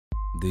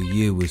The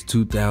year was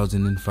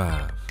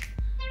 2005,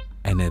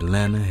 and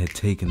Atlanta had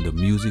taken the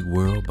music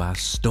world by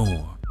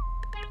storm.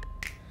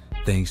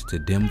 Thanks to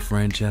them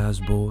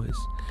Franchize boys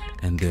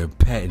and their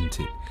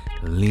patented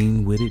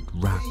lean with it,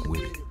 rock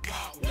with it.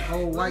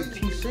 Whole white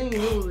T scene,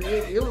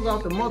 it was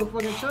off the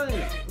motherfucking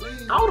chain.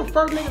 I was the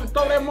first nigga to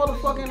throw that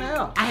motherfucker in the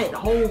air. I had the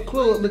whole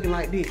club looking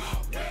like this.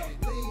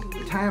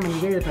 Timing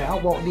and everything. I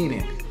walked in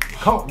and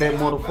caught that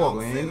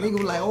motherfucker, and the nigga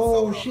was like,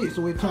 oh shit,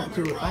 so it turned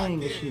to a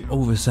thing and shit.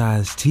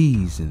 Oversized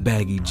tees and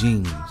baggy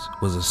jeans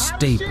was a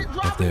staple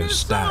of their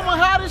style.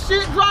 How this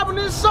shit dropping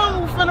this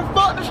song, we finna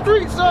fuck the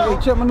streets up.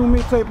 Hey, check my new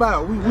mixtape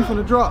out, we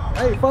finna drop.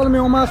 Hey, follow me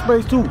on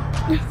MySpace too.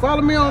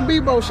 Follow me on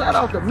Bebo, shout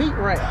out to Meat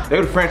Rat.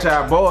 They the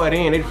franchise boy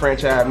then, they the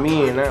franchise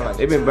men now. Like,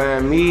 they been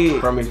buying mid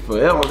from me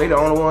forever. They the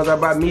only ones I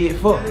buy mid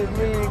for.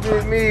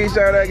 Good mid,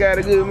 shout out, got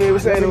a good mid.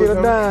 What's that? Get a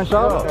dime,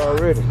 shout out.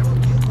 Already.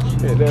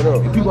 That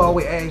up. And people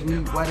always ask me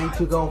why they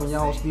took off and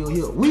y'all still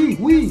here. We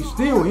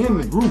still in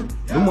the group.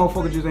 Them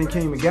motherfuckers just ain't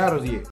came and got us yet.